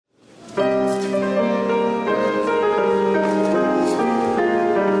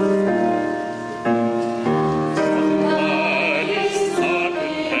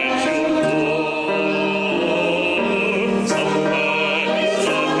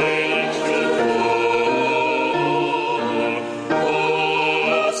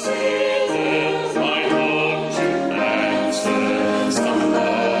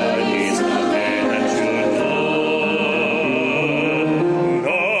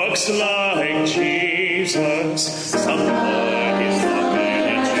Looks like Jesus. Somebody's knocking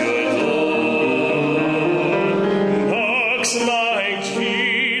at your door. Looks like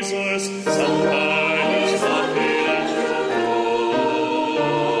Jesus. Somebody's knocking at your door.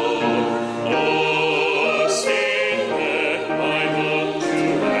 Oh, Savior, I look to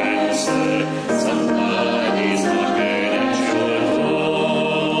answer. Somebody's knocking at your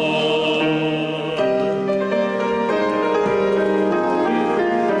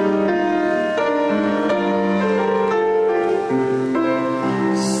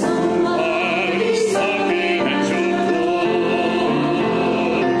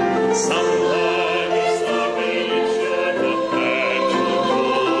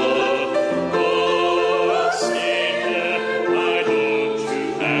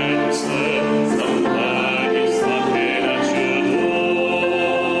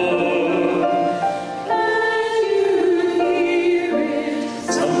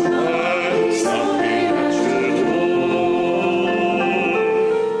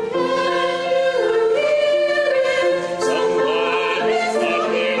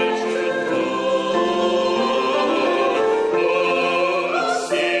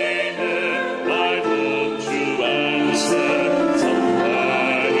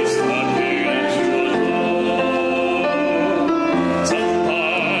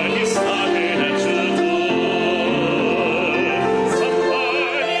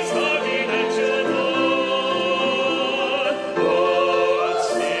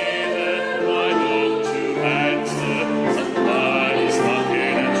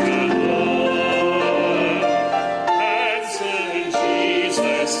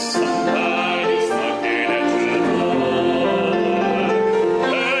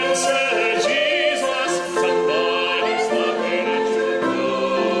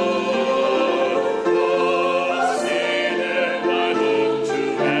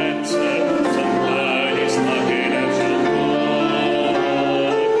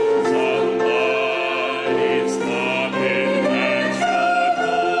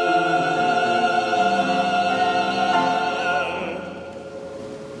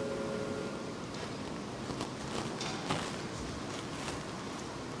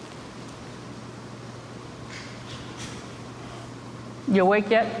You awake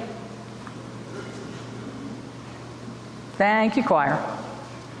yet? Thank you, choir.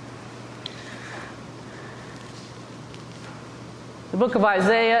 The book of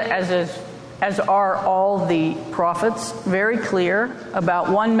Isaiah, as are all the prophets, very clear about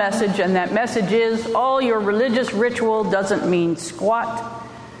one message, and that message is all your religious ritual doesn't mean squat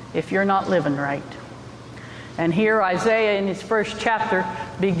if you're not living right. And here Isaiah in his first chapter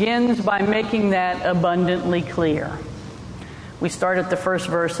begins by making that abundantly clear. We start at the first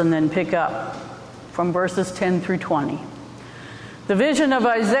verse and then pick up from verses 10 through 20. The vision of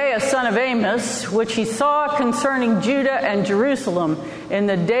Isaiah, son of Amos, which he saw concerning Judah and Jerusalem in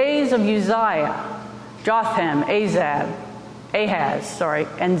the days of Uzziah, Jotham, Ahaz,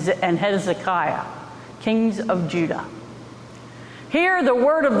 and Hezekiah, kings of Judah. Hear the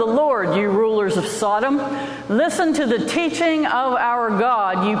word of the Lord, you rulers of Sodom. Listen to the teaching of our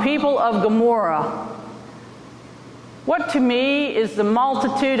God, you people of Gomorrah. What to me is the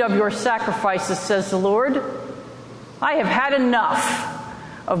multitude of your sacrifices, says the Lord? I have had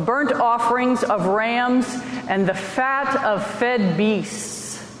enough of burnt offerings of rams and the fat of fed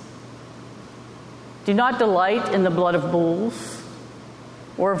beasts. Do not delight in the blood of bulls,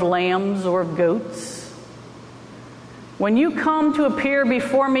 or of lambs, or of goats. When you come to appear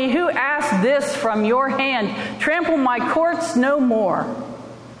before me, who asked this from your hand? Trample my courts no more.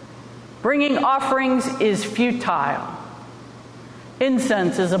 Bringing offerings is futile.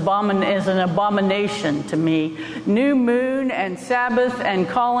 Incense is an abomination to me. New moon and Sabbath and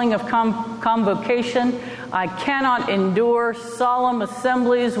calling of convocation. I cannot endure solemn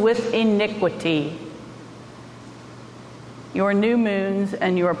assemblies with iniquity. Your new moons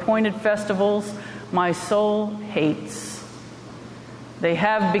and your appointed festivals, my soul hates. They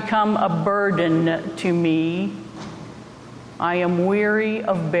have become a burden to me. I am weary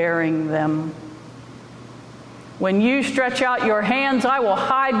of bearing them. When you stretch out your hands, I will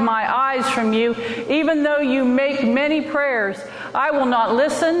hide my eyes from you. Even though you make many prayers, I will not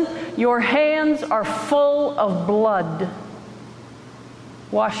listen. Your hands are full of blood.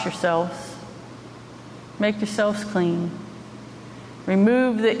 Wash yourselves. Make yourselves clean.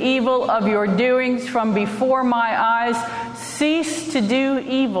 Remove the evil of your doings from before my eyes. Cease to do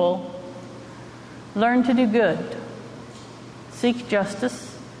evil. Learn to do good. Seek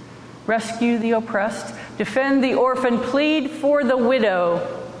justice. Rescue the oppressed. Defend the orphan. Plead for the widow.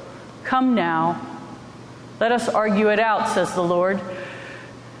 Come now. Let us argue it out, says the Lord.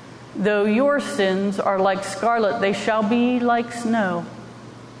 Though your sins are like scarlet, they shall be like snow.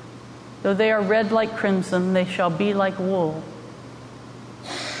 Though they are red like crimson, they shall be like wool.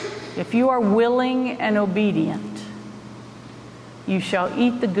 If you are willing and obedient, you shall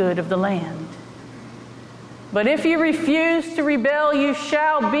eat the good of the land. But if you refuse to rebel, you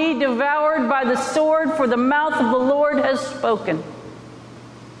shall be devoured by the sword, for the mouth of the Lord has spoken.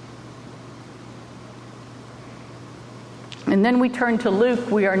 And then we turn to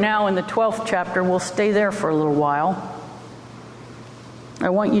Luke. We are now in the 12th chapter. We'll stay there for a little while. I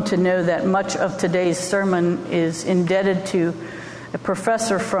want you to know that much of today's sermon is indebted to a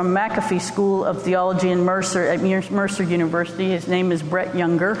professor from McAfee School of Theology at Mercer University. His name is Brett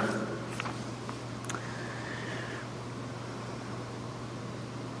Younger.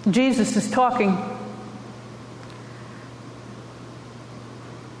 Jesus is talking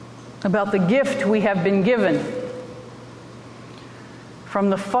about the gift we have been given from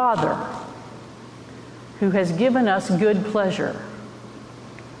the Father, who has given us good pleasure.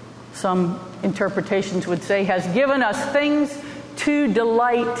 Some interpretations would say, has given us things to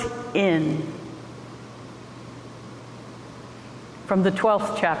delight in. From the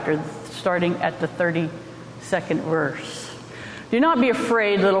 12th chapter, starting at the 32nd verse. Do not be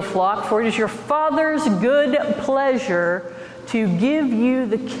afraid, little flock, for it is your Father's good pleasure to give you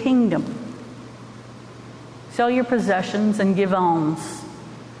the kingdom. Sell your possessions and give alms.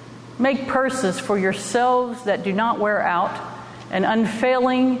 Make purses for yourselves that do not wear out, an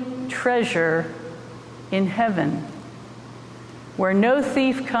unfailing treasure in heaven, where no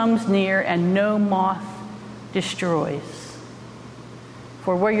thief comes near and no moth destroys.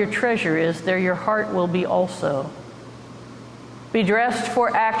 For where your treasure is, there your heart will be also. Be dressed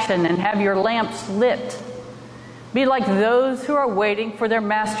for action and have your lamps lit. Be like those who are waiting for their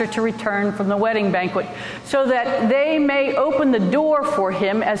master to return from the wedding banquet, so that they may open the door for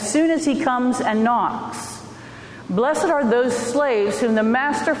him as soon as he comes and knocks. Blessed are those slaves whom the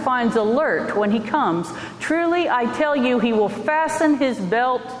master finds alert when he comes. Truly, I tell you, he will fasten his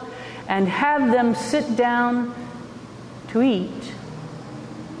belt and have them sit down to eat.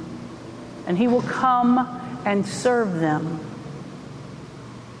 And he will come and serve them.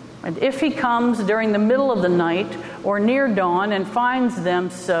 And if he comes during the middle of the night or near dawn and finds them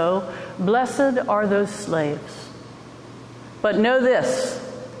so, blessed are those slaves. But know this,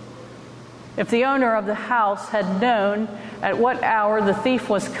 if the owner of the house had known at what hour the thief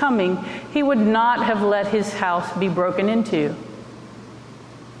was coming, he would not have let his house be broken into.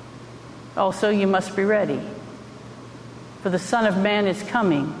 Also, you must be ready, for the Son of Man is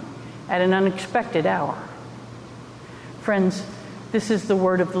coming at an unexpected hour. Friends, this is the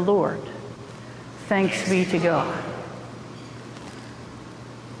word of the Lord. Thanks be to God.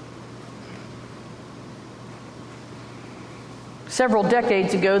 Several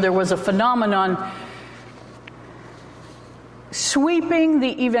decades ago, there was a phenomenon sweeping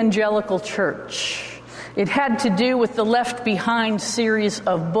the evangelical church. It had to do with the Left Behind series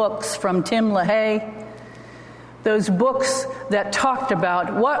of books from Tim LaHaye. Those books that talked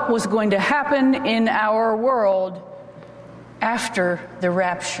about what was going to happen in our world after the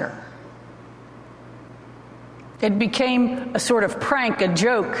rapture. It became a sort of prank, a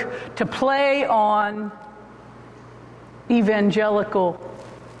joke, to play on evangelical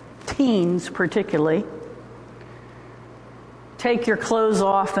teens particularly. Take your clothes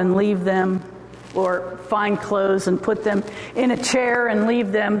off and leave them, or find clothes and put them in a chair and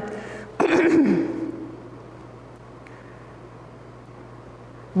leave them.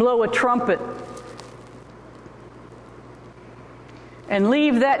 Blow a trumpet and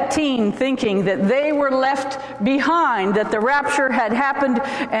leave that teen thinking that they were left behind, that the rapture had happened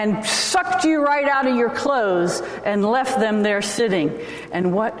and sucked you right out of your clothes and left them there sitting.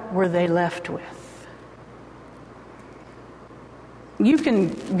 And what were they left with? You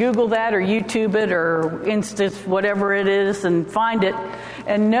can Google that or YouTube it or Insta, whatever it is, and find it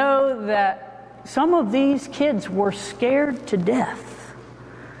and know that some of these kids were scared to death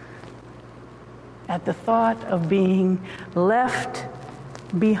at the thought of being left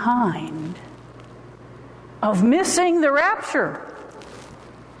behind, of missing the rapture.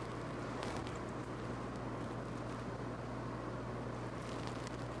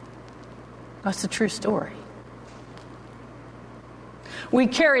 That's the true story. We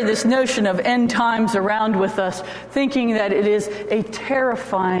carry this notion of end times around with us, thinking that it is a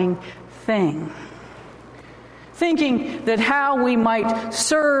terrifying thing. Thinking that how we might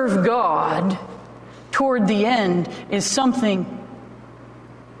serve God toward the end is something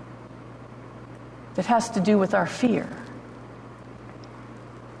that has to do with our fear.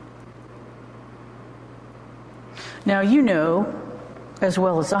 Now, you know, as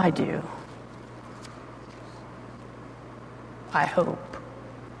well as I do. I hope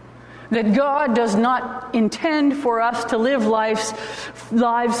that God does not intend for us to live lives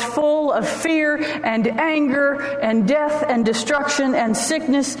full of fear and anger and death and destruction and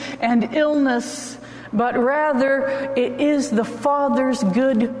sickness and illness, but rather it is the Father's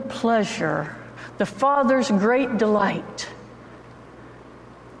good pleasure, the Father's great delight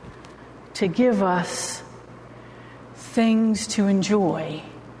to give us things to enjoy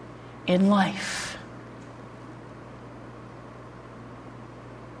in life.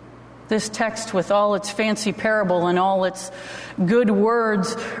 This text, with all its fancy parable and all its good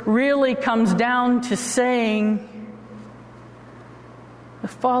words, really comes down to saying, the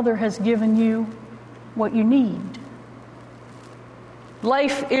Father has given you what you need.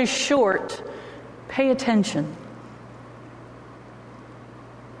 Life is short. Pay attention.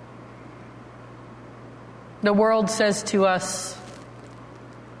 The world says to us,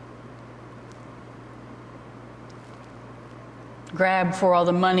 grab for all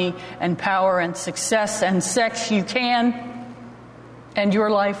the money and power and success and sex you can, and your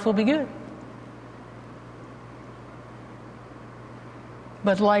life will be good.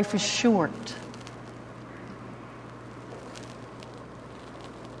 But life is short.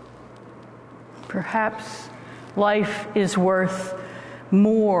 Perhaps life is worth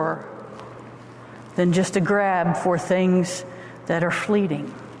more than just a grab for things that are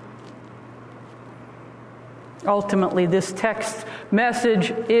fleeting. Ultimately, this text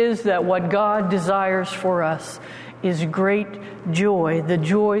message is that what God desires for us is great joy, the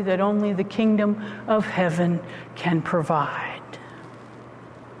joy that only the kingdom of heaven can provide.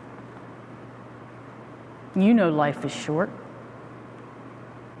 You know life is short.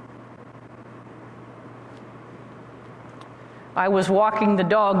 I was walking the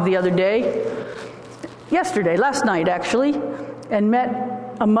dog the other day, last night actually, and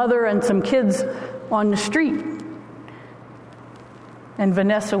met a mother and some kids on the street. And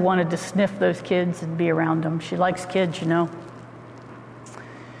Vanessa wanted to sniff those kids and be around them. She likes kids, you know.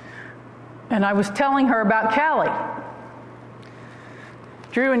 And I was telling her about Callie.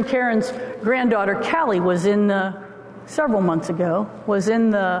 Drew and Karen's granddaughter, Callie, several months ago, was in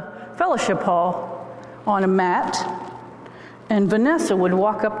the fellowship hall on a mat. And Vanessa would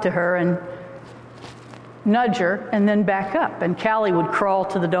walk up to her and nudge her and then back up. And Callie would crawl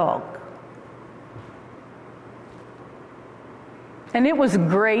to the dog. And it was a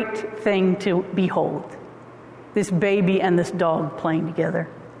great thing to behold, this baby and this dog playing together.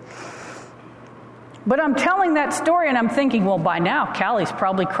 But I'm telling that story and I'm thinking, well, by now, Callie's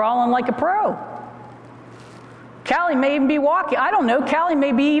probably crawling like a pro. Callie may even be walking. I don't know. Callie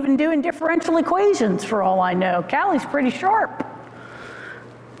may be even doing differential equations for all I know. Callie's pretty sharp.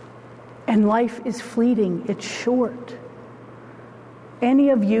 And life is fleeting. It's short. Any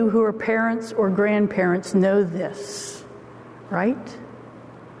of you who are parents or grandparents know this. Right?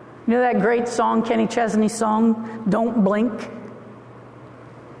 You know that great song, Kenny Chesney song, Don't Blink?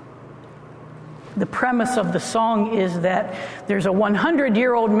 The premise of the song is that there's a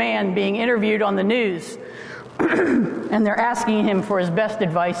 100-year-old man being interviewed on the news, and they're asking him for his best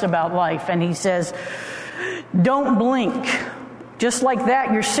advice about life. And he says, don't blink. Just like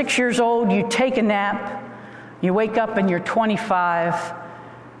that, you're 6 years old, you take a nap, you wake up and you're 25,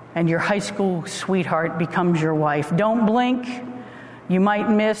 and your high school sweetheart becomes your wife. Don't blink. You might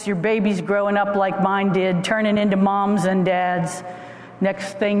miss your babies growing up like mine did, turning into moms and dads.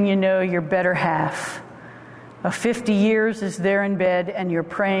 Next thing you know, your better half of 50 years is there in bed, and you're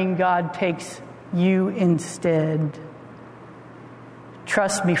praying God takes you instead.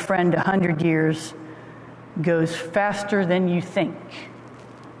 Trust me, friend, 100 years goes faster than you think.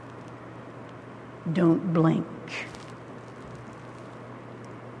 Don't blink.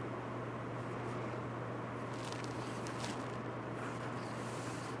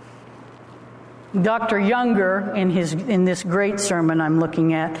 Dr. Younger, in this great sermon I'm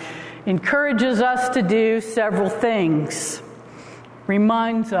looking at, encourages us to do several things.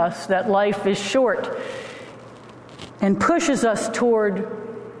 Reminds us that life is short and pushes us toward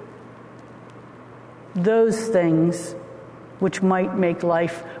those things which might make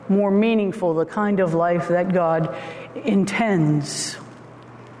life more meaningful, the kind of life that God intends.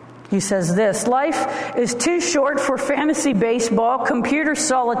 He says this: life is too short for fantasy baseball, computer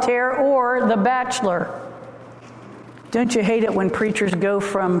solitaire, or The Bachelor. Don't you hate it when preachers go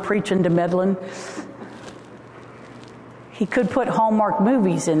from preaching to meddling? He could put Hallmark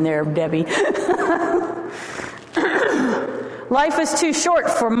movies in there, Debbie. Life is too short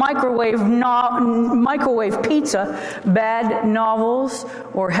for microwave pizza, bad novels,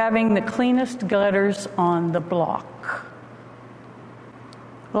 or having the cleanest gutters on the block.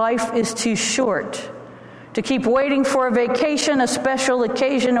 Life is too short to keep waiting for a vacation, a special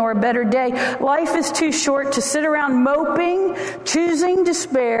occasion, or a better day. Life is too short to sit around moping, choosing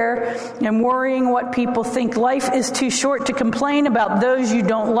despair, and worrying what people think. Life is too short to complain about those you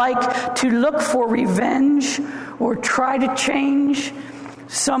don't like, to look for revenge, or try to change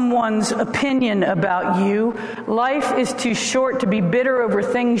someone's opinion about you. Life is too short to be bitter over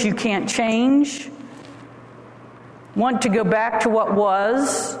things you can't change, want to go back to what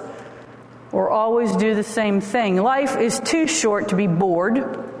was, or always do the same thing. Life is too short to be bored,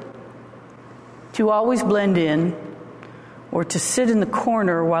 to always blend in, or to sit in the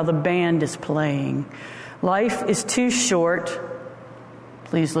corner while the band is playing. Life is too short,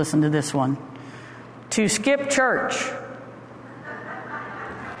 please listen to this one, to skip church,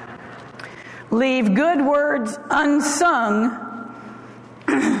 leave good words unsung,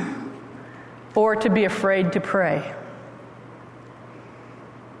 or to be afraid to pray.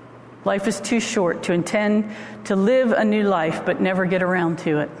 Life is too short to intend to live a new life but never get around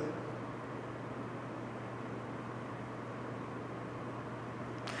to it.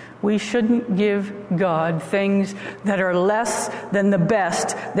 We shouldn't give God things that are less than the best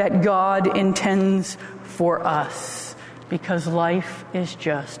that God intends for us, because life is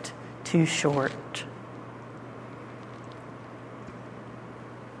just too short.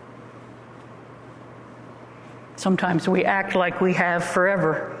 Sometimes we act like we have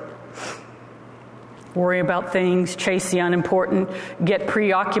forever. Worry about things, chase the unimportant, get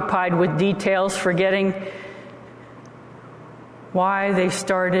preoccupied with details, forgetting why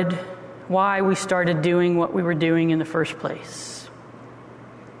we started doing what we were doing in the first place.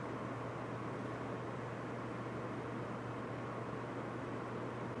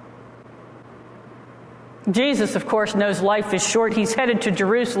 Jesus, of course, knows life is short. He's headed to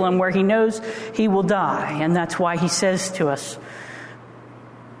Jerusalem where he knows he will die, and that's why he says to us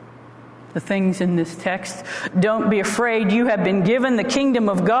the things in this text. Don't be afraid. You have been given the kingdom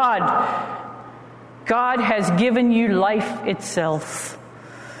of God. God has given you life itself.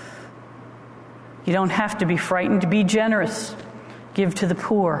 You don't have to be frightened. Be generous. Give to the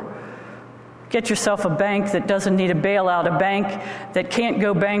poor. Get yourself a bank that doesn't need a bailout, a bank that can't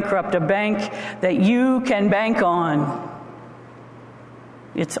go bankrupt, a bank that you can bank on.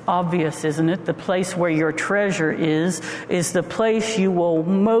 It's obvious, isn't it? The place where your treasure is the place you will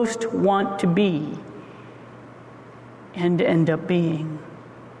most want to be and end up being.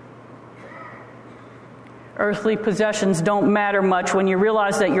 Earthly possessions don't matter much when you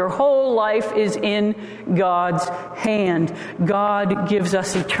realize that your whole life is in God's hand. God gives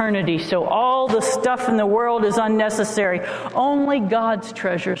us eternity, so all the stuff in the world is unnecessary. Only God's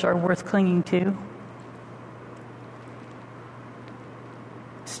treasures are worth clinging to.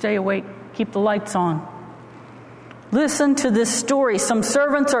 Stay awake. Keep the lights on. Listen to this story. Some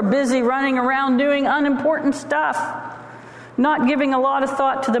servants are busy running around doing unimportant stuff, not giving a lot of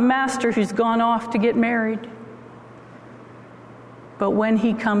thought to the master who's gone off to get married. But when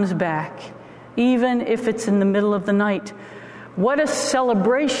he comes back, even if it's in the middle of the night, what a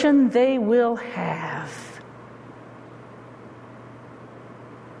celebration they will have.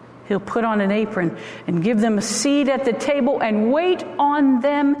 He'll put on an apron and give them a seat at the table and wait on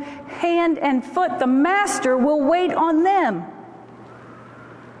them hand and foot. The master will wait on them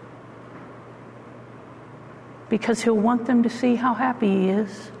because he'll want them to see how happy he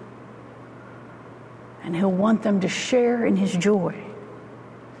is, and he'll want them to share in his joy.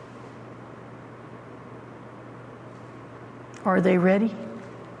 Are they ready?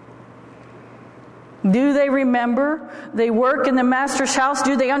 Do they remember they work in the master's house?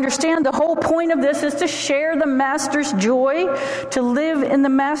 Do they understand the whole point of this is to share the master's joy, to live in the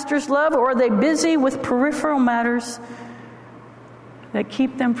master's love? Or are they busy with peripheral matters that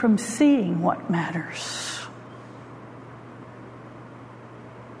keep them from seeing what matters?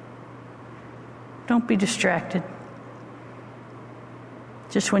 Don't be distracted.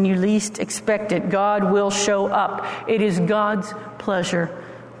 Just when you least expect it, God will show up. It is God's pleasure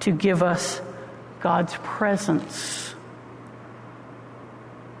to give us God's presence.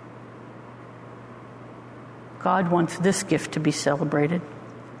 God wants this gift to be celebrated.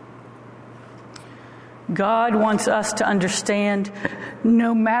 God wants us to understand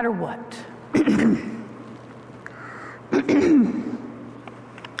no matter what.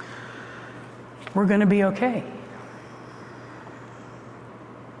 We're going to be okay.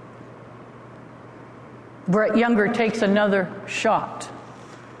 Brett Younger takes another shot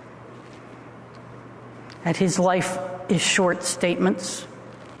at his life is short statements.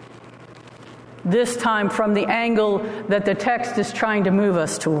 This time from the angle that the text is trying to move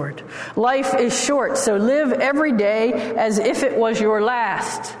us toward. Life is short, so live every day as if it was your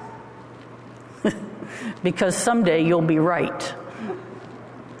last. Because someday you'll be right.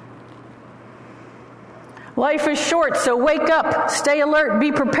 Life is short, so wake up, stay alert,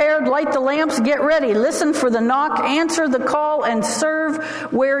 be prepared, light the lamps, get ready, listen for the knock, answer the call, and serve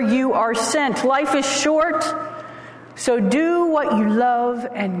where you are sent. Life is short, so do what you love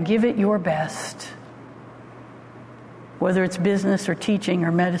and give it your best. Whether it's business or teaching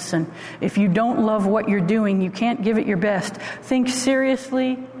or medicine, if you don't love what you're doing, you can't give it your best. Think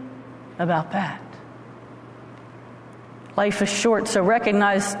seriously about that. Life is short, so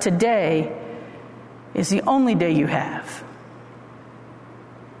recognize today is the only day you have.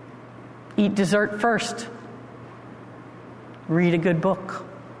 Eat dessert first. Read a good book.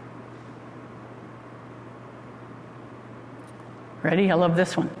 Ready? I love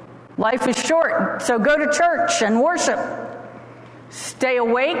this one. Life is short, so go to church and worship. Stay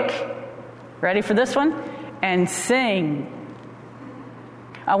awake. Ready for this one? And sing.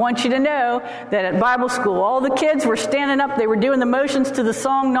 I want you to know that at Bible school, all the kids were standing up. They were doing the motions to the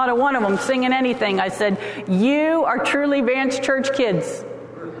song, not a one of them singing anything. I said, you are truly Vance Church kids.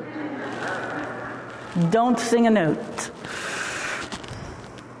 Don't sing a note.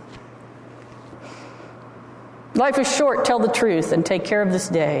 Life is short, tell the truth and take care of this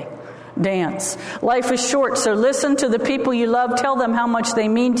day. Dance. Life is short, so listen to the people you love. Tell them how much they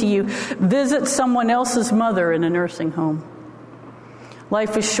mean to you. Visit someone else's mother in a nursing home.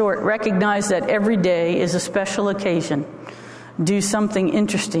 Life is short. Recognize that every day is a special occasion. Do something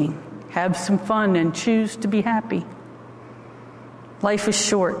interesting. Have some fun and choose to be happy. Life is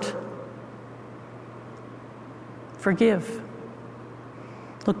short. Forgive.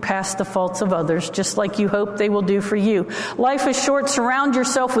 Look past the faults of others, just like you hope they will do for you. Life is short. Surround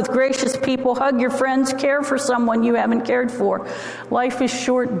yourself with gracious people. Hug your friends. Care for someone you haven't cared for. Life is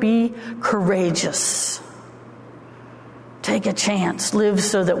short. Be courageous. Take a chance. Live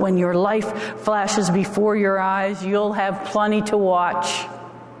so that when your life flashes before your eyes, you'll have plenty to watch.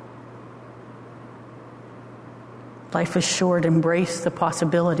 Life is short. Embrace the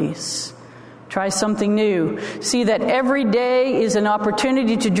possibilities. Try something new. See that every day is an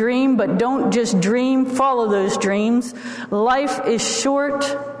opportunity to dream, but don't just dream, follow those dreams. Life is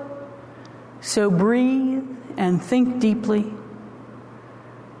short, so breathe and think deeply.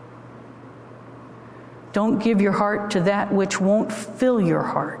 Don't give your heart to that which won't fill your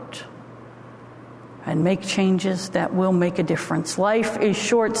heart. And make changes that will make a difference. Life is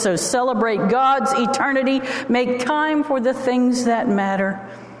short, so celebrate God's eternity. Make time for the things that matter.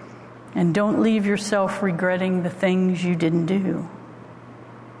 And don't leave yourself regretting the things you didn't do.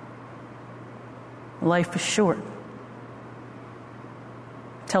 Life is short.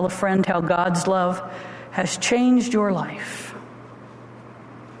 Tell a friend how God's love has changed your life.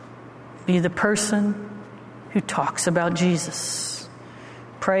 Be the person who talks about Jesus.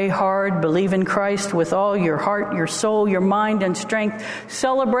 Pray hard, believe in Christ with all your heart, your soul, your mind, and strength.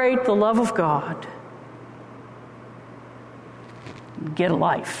 Celebrate the love of God. Get a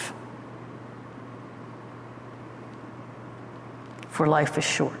life. For life is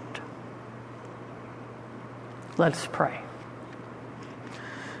short. Let us pray.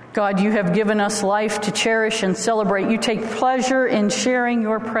 God, you have given us life to cherish and celebrate. You take pleasure in sharing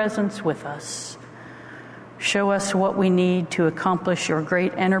your presence with us. Show us what we need to accomplish your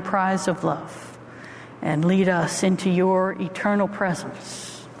great enterprise of love and lead us into your eternal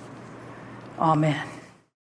presence. Amen.